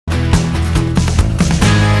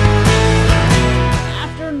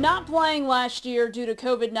playing last year due to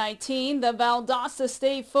COVID-19, the Valdosta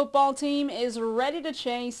State football team is ready to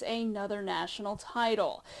chase another national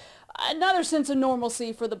title. Another sense of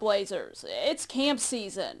normalcy for the Blazers. It's camp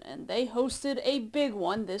season, and they hosted a big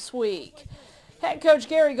one this week. Head coach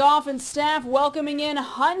Gary Goff and staff welcoming in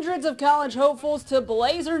hundreds of college hopefuls to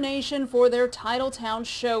Blazer Nation for their Titletown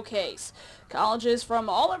Showcase. Colleges from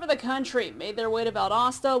all over the country made their way to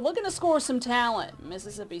Valdosta looking to score some talent.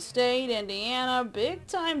 Mississippi State, Indiana,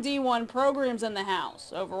 big-time D1 programs in the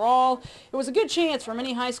house. Overall, it was a good chance for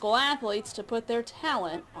many high school athletes to put their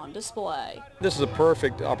talent on display. This is a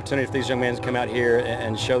perfect opportunity for these young men to come out here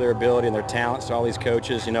and show their ability and their talents to all these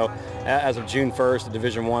coaches. You know, as of June 1st, the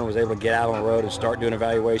Division I was able to get out on the road and start doing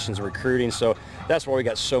evaluations and recruiting. So that's why we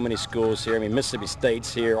got so many schools here. I mean, Mississippi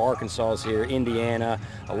State's here, Arkansas is here, Indiana,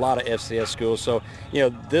 a lot of FCS schools. So, you know,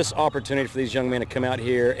 this opportunity for these young men to come out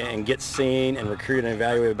here and get seen and recruited and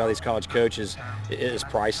evaluated by these college coaches is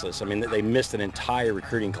priceless. I mean, they missed an entire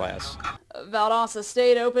recruiting class. Valdosta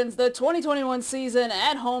State opens the 2021 season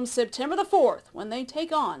at home September the 4th when they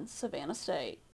take on Savannah State.